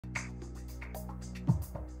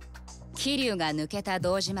桐生が抜けた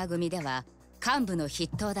堂島組では幹部の筆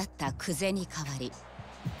頭だった久世に代わり、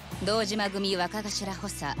堂島組若頭補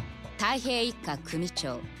佐太平一家組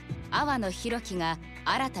長阿波野弘樹が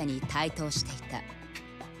新たに台頭していた。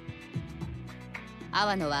阿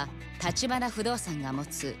波野は橘不動産が持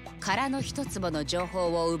つ空の一坪の情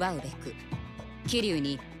報を奪うべく桐生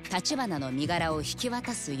に橘の身柄を引き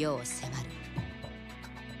渡すよう迫る。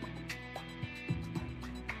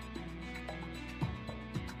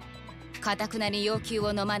頑なに要求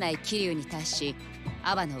を飲まない桐生に対し、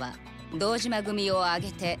阿波野は堂島組を挙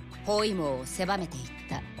げて包囲網を狭めていっ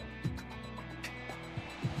た。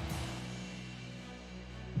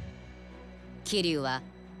桐生は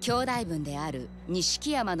兄弟分である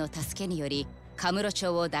錦山の助けにより神室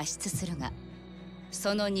町を脱出するが、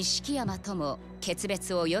その錦山とも決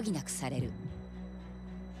別を余儀なくされる。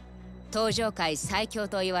東上界最強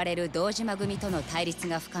と言われる堂島組との対立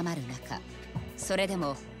が深まる中、それで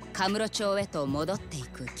も神室町へと戻ってい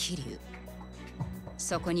く桐生。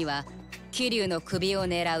そこには桐生の首を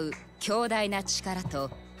狙う強大な力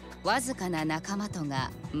とわずかな仲間と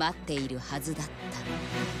が待っているはずだった。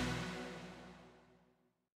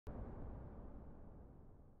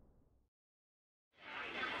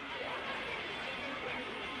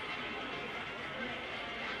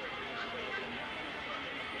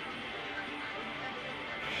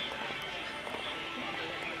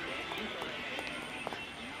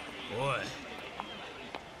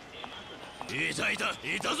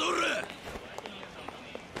いたぞ俺。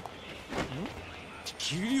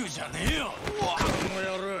桐生じゃねえよ。うわ、この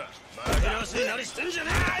野郎紛らわしいなりしてんじゃね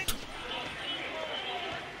え。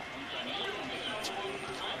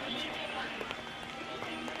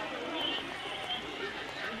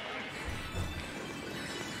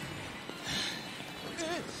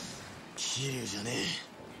桐生じゃね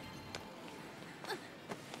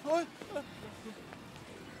え。おい、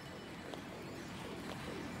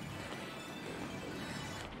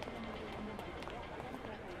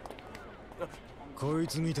こい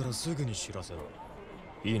つ見たらすぐに知らせろ。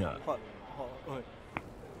いいな。はい。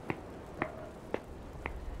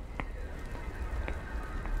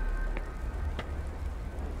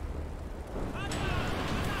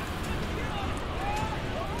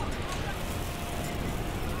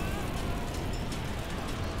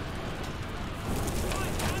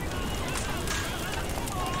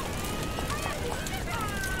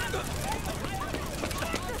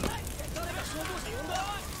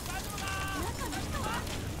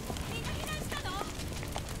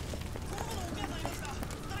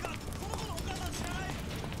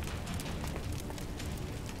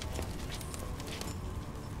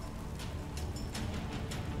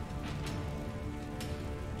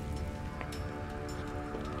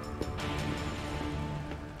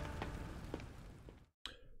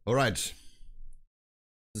Alright.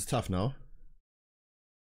 This is tough now.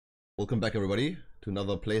 Welcome back everybody to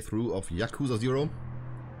another playthrough of Yakuza 0.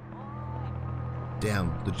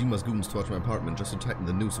 Damn, the Jima's goons torched my apartment just to tighten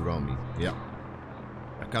the noose around me. Yeah.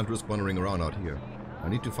 I can't risk wandering around out here. I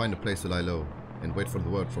need to find a place to lie low and wait for the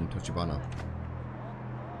word from Tachibana.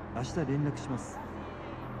 明日連絡します。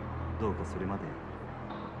どうかそれまで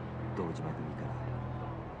堂島組から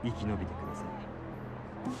生き延びてください。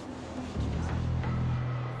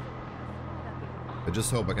 I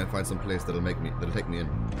just hope I can find some place that'll take me in.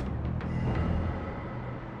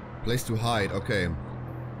 Place to hide, okay.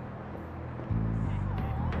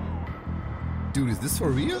 Dude, is this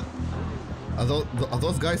for real? Are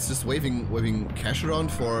those guys just waving cash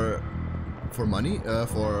around for money?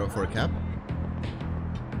 For a cab?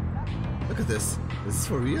 Look at this. Is this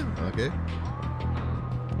for real? Okay.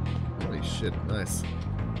 Holy shit, nice.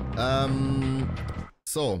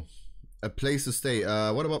 So a place to stay.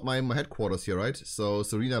 What about my headquarters here, right? So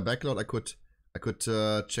Serena Backlot, I could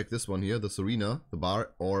check this one here, the Serena, the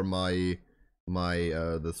bar, or the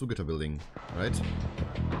Sugita building, right?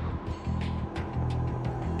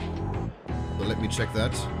 So let me check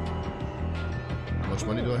that. How much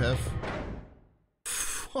money do I have?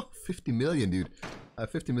 50 million, dude. I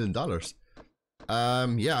have $50 million.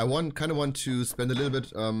 Yeah, I kind of want to spend a little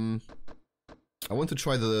bit. I want to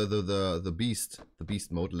try the beast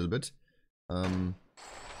mode a little bit.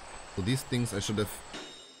 So these things I should have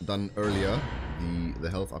done earlier, the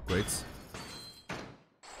health upgrades.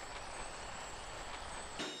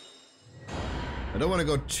 I don't want to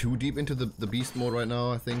go too deep into the beast mode right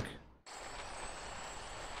now, I think.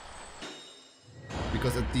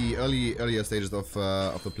 Because at the earlier stages of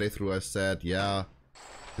the playthrough I said, yeah,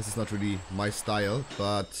 this is not really my style,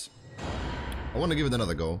 but I want to give it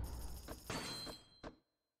another go.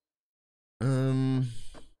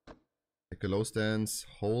 Take a low stance,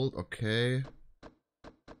 hold, okay.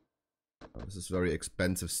 This is very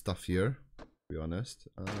expensive stuff here, to be honest.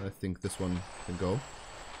 I think this one can go.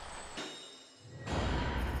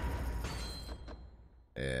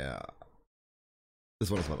 Yeah.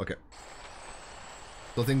 This one is not, okay.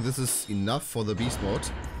 So I think this is enough for the beast mode.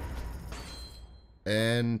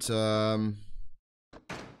 And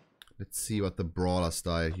let's see what the brawler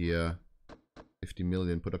style here. 50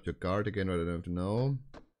 million, put up your guard again, I don't have to know.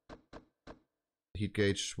 Heat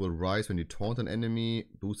gauge will rise when you taunt an enemy.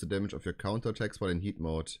 Boost the damage of your counterattacks while in heat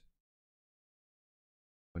mode.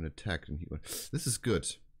 When attacked in heat mode. This is good.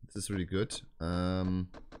 This is really good.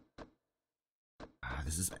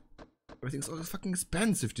 This is... Everything's so fucking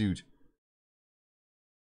expensive, dude.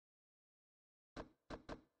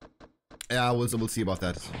 Yeah, we'll see about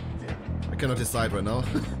that. I cannot decide right now.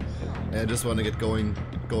 I just want to get going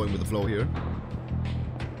with the flow here.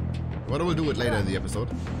 But I will do it later in the episode.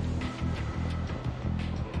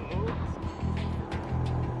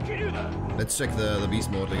 Let's check the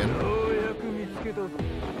beast mode again.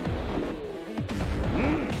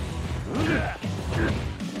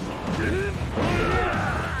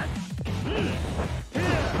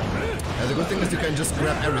 And the good thing is you can just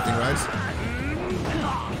grab everything, right?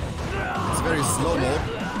 It's very slow mode.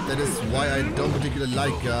 That is why I don't particularly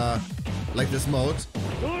like this mode.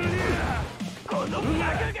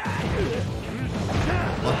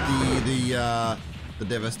 But the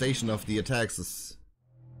devastation of the attacks is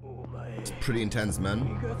pretty intense,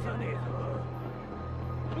 man.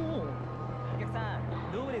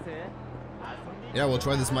 Yeah, we'll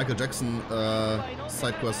try this Michael Jackson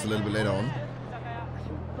side quest a little bit later on.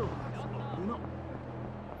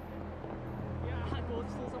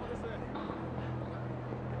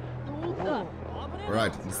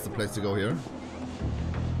 Right, this is the place to go here.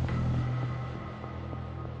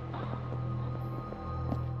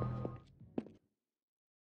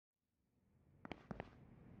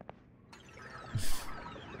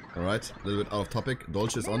 Alright, a little bit out of topic.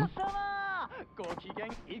 Dolce is on.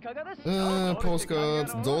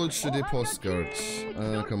 Postcards. Dolce de postcards.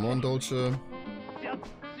 Come on, Dolce.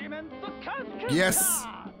 Yes!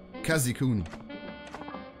 Kazi-kun.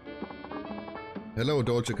 Hello,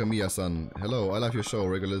 Dolce Kamiya-san. Hello, I love your show,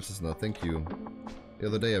 regular listener. Thank you. The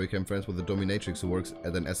other day I became friends with a dominatrix who works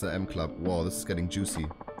at an S&M club. Wow, this is getting juicy.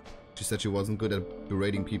 She said she wasn't good at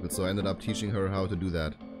berating people, so I ended up teaching her how to do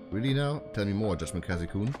that. Really now? Tell me more, Judgment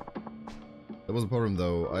Kazi-kun. That was a problem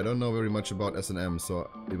though. I don't know very much about S&M, so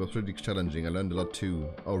it was pretty challenging. I learned a lot too.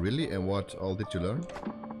 Oh really? And what all did you learn?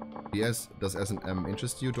 P.S. Does S&M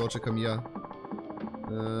interest you, Dolce Kamiya?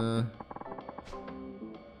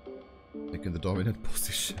 Taking the dominant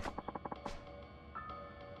position.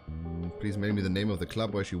 Please mail me the name of the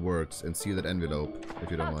club where she works and seal that envelope, if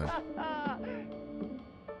you don't mind.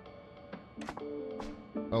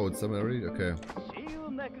 Oh, it's summary? Okay.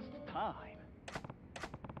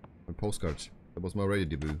 A postcard. That was my radio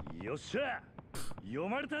debut.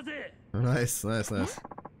 Nice, nice, nice.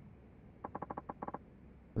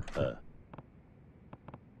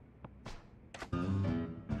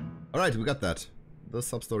 Alright, we got that. The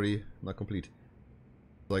sub-story not complete.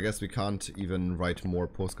 So I guess we can't even write more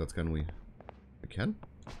postcards, can we? We can?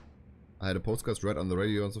 I had a postcard read on the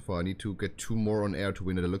radio and so far. I need to get 2 more on air to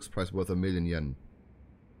win a deluxe prize worth 1,000,000 yen.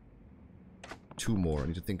 2 more. I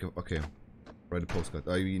need to think of... Okay. Write a postcard.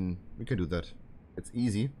 I mean, we can do that. It's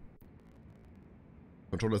easy.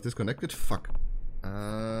 Controller's disconnected? Fuck.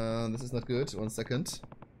 This is not good. 1 second.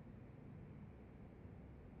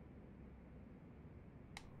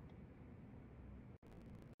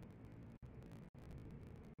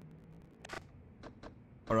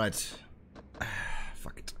 Alright.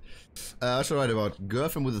 Fuck it. I should write about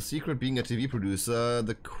girlfriend with a secret being a TV producer.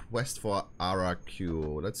 The quest for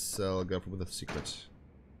RRQ. Let's sell girlfriend with a secret.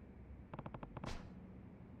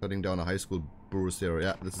 Shutting down a high school bureau.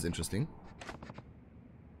 Yeah, this is interesting.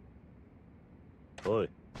 Oi.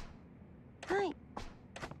 Hi.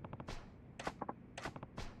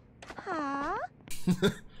 Huh?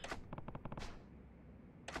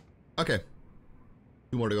 Okay.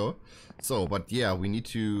 2 more to go. So, but yeah, we need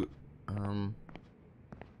to... I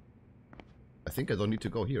think I don't need to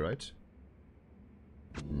go here, right?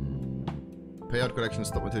 Payout collection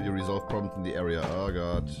stop until you resolve problems in the area. Oh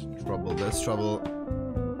god. Trouble. There's trouble.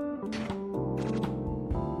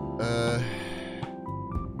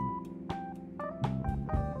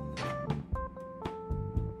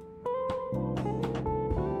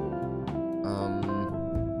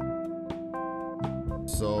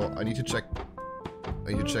 So, I need to check...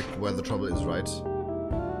 I need to check where the trouble is, right?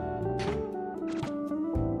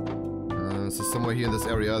 So somewhere here in this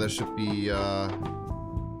area there should be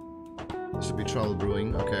trouble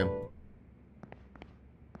brewing. Okay.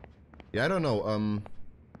 Yeah, I don't know.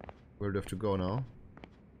 Where do I have to go now?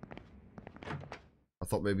 I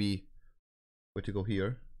thought maybe where to go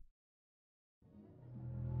here.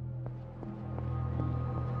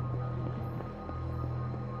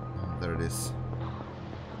 Oh, there it is.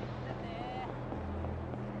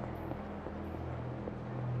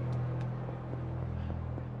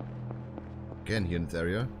 Again here in this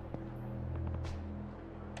area.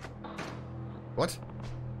 What?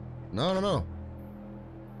 No, no, no.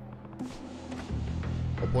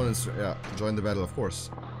 Opponents, yeah, join the battle, of course.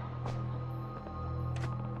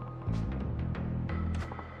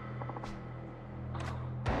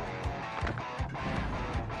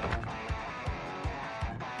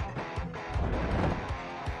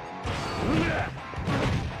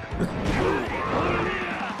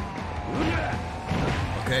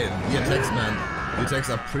 Okay, the attacks, man. The attacks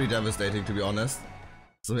are pretty devastating, to be honest.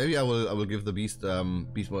 So maybe I will give the beast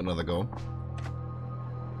mode another go.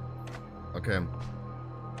 Okay.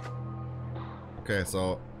 Okay,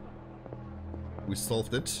 so we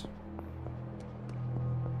solved it.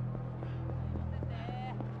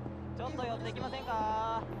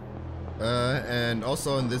 And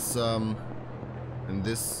also in this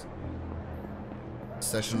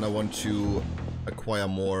session I want to acquire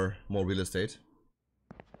more real estate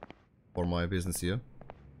for my business here.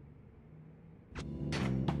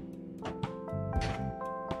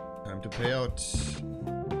 Time to pay out.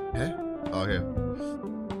 Huh? Oh, here.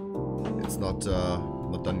 It's not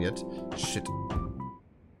done yet. Shit.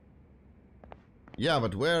 Yeah,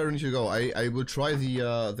 but where need you go? I will try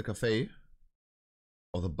the cafe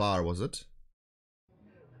or the bar, was it?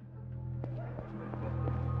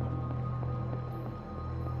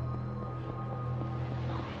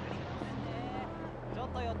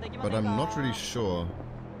 But I'm not really sure.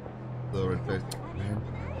 The right place.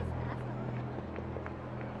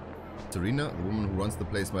 Serena, the woman who runs the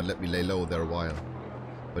place, might let me lay low there a while.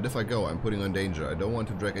 But if I go, I'm putting her in danger. I don't want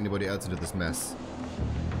to drag anybody else into this mess.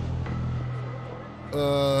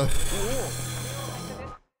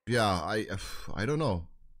 Yeah, I don't know.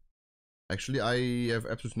 Actually, I have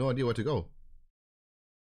absolutely no idea where to go.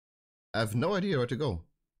 I have no idea where to go.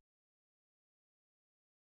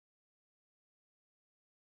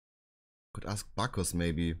 Could ask Bacchus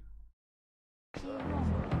maybe.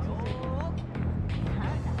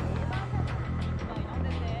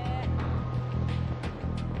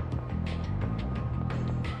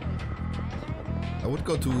 I would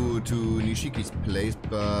go to Nishiki's place,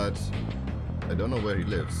 but I don't know where he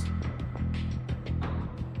lives.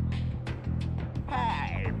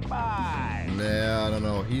 Hey, bye. Nah, I don't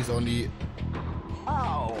know. He's only.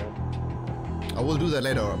 Oh. I will do that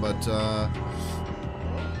later, but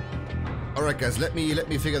all right, guys. Let me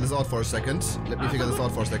figure this out for a second. Let me figure this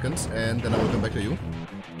out for a second, and then I will come back to you.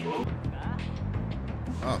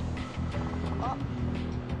 Ah.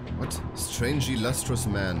 What? Strangely lustrous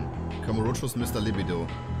man. Kamurocho's Mr. Libido.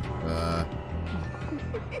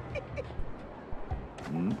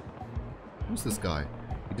 Who's this guy?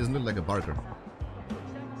 He doesn't look like a barker.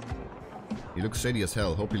 He looks shady as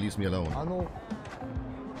hell. Hope he leaves me alone. What?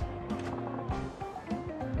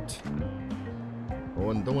 Oh,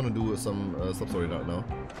 and don't want to do some sub-story right now.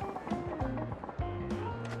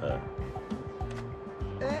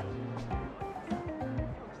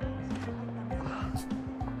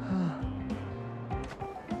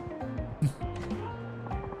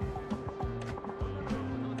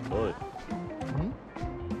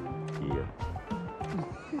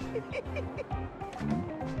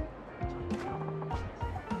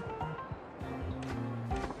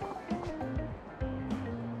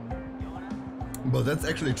 But that's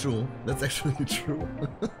actually true. That's actually true.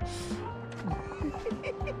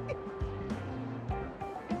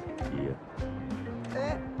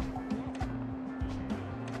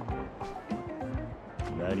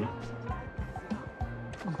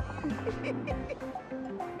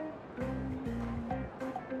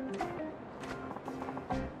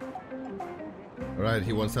 Right,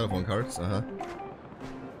 he wants telephone cards,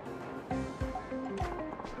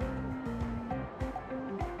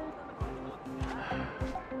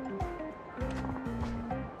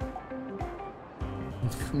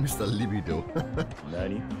 Mr. Libido.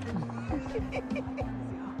 Nani?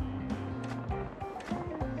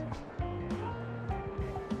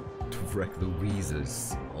 To wreck the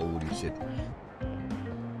weasels. Holy shit.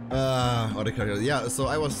 Other characters. Yeah, so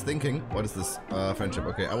I was thinking, what is this? Friendship.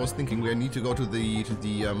 Okay, I was thinking we need to go to the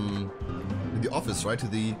office, right? To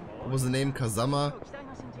the, what was the name? Kazama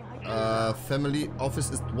family office.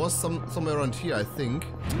 It was somewhere around here, I think.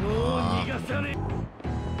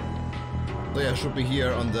 So yeah, should be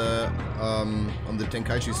here on the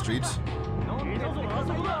Tenkaichi Street.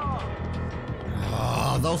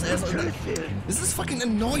 Oh, those assholes. This is fucking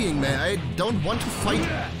annoying, man. I don't want to fight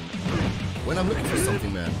when I'm looking for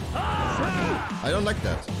something, man. I don't like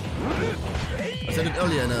that. I said it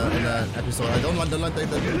earlier in an episode. I don't like that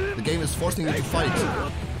the game is forcing you to fight.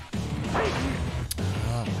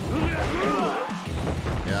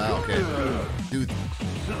 Yeah, okay. Dude,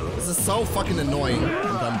 this is so fucking annoying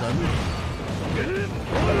from time to time.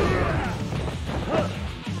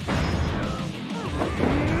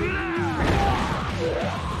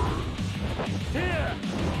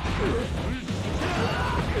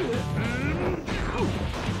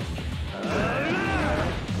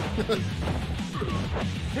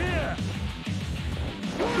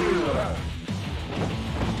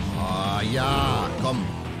 Ah, yeah, komm.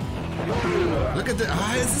 Look at the.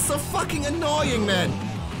 Ah, this is so fucking annoying, man.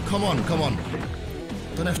 Come on, come on.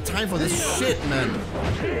 Don't have time for this shit, man.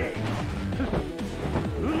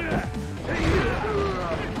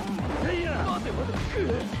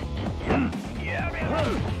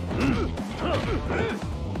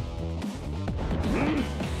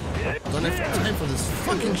 Don't have time for this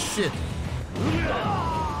fucking shit.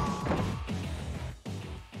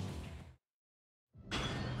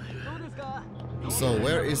 So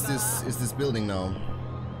where is this building now?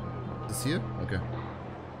 This here? Okay.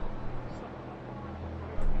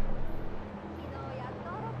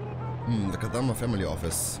 The Kazuma family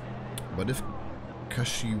office. But if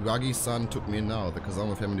Kashiwagi-san took me now, the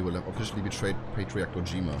Kazuma family will have officially betrayed Patriarch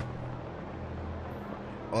Kojima.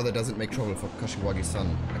 Oh, that doesn't make trouble for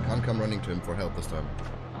Kashiwagi-san. I can't come running to him for help this time.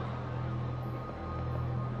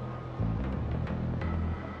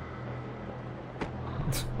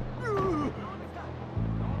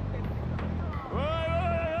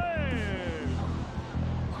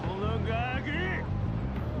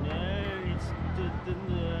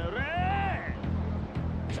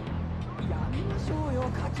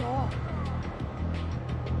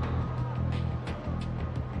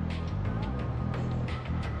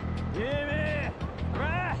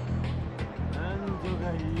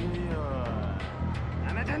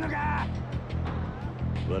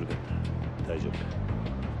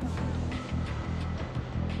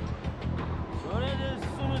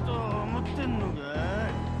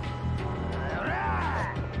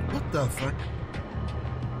 What the fuck?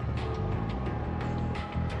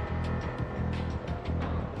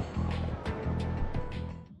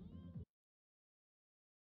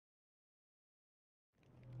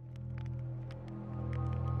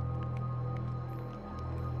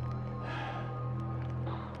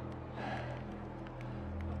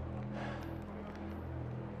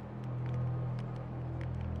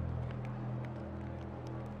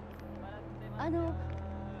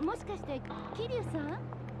もしかして桐生さん？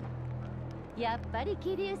やっぱり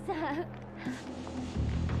桐生さん。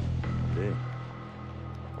で、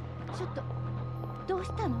ちょっとどう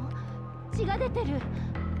したの？血が出てる。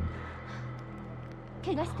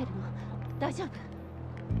怪我してるの？大丈夫？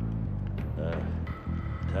あ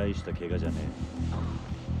あ、大した怪我じゃね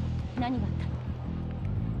え。何があっ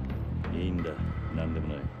たの？いいんだ、なんでも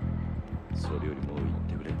ない。それよりもう言っ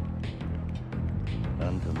てくれ。あ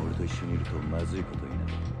んたも俺と一緒にいるとまずいことにな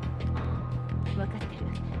る。分かってる。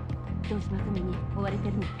堂島組に追われて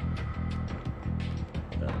るの。あ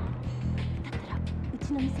あ。だったらう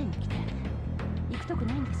ちの店に来て。行くとこ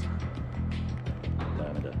ないんでしょ。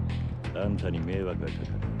ダメだ。あんたに迷惑がかかる。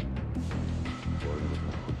俺のこと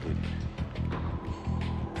はほっといてくれ。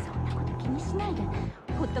そんなこと気にしないで。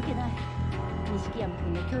ほっとけない。錦山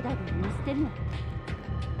君の兄弟分を見捨てるなんて。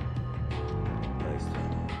大好き。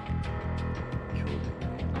兄弟分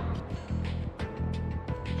を切った。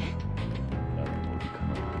え？あの森か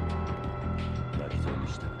な。泣きそうにし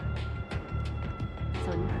たくない。そ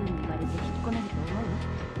んな風に言われて引っ込めると思う？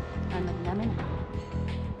あんまり舐めない。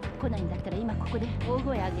来ないんだったら今ここで大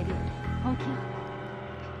声あげる。本気よ。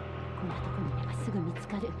こんなとこにいればすぐ見つ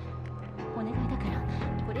かる。お願いだから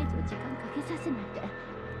これ以上時間かけさせないで。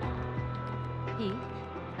いい？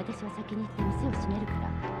私は先に行って店を閉めるから。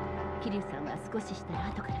桐生さんは少ししたら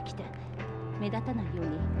後から来て。目立たないよう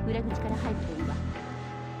に裏口から入るといいわ。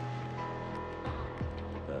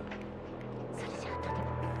ああ。それじゃ後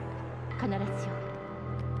で必ずよ。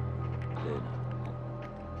レイ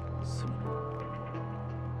ナ、すま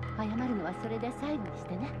ない。謝るのはそれで最後にし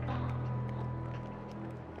てね。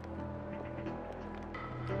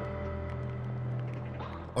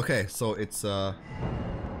Okay, so it's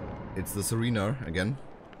this arena again.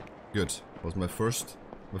 Good. It was my first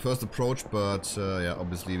approach, but yeah,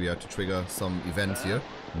 obviously we had to trigger some events here.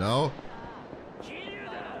 No.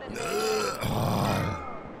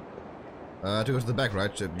 To go to the back,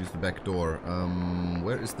 right? Should use the back door.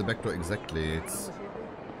 Where is the back door exactly? It's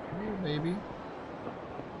here, maybe.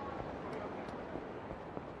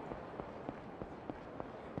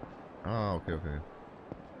 Ah, okay, okay.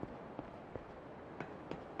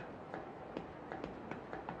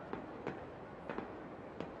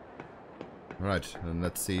 Right, then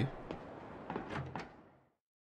let's see.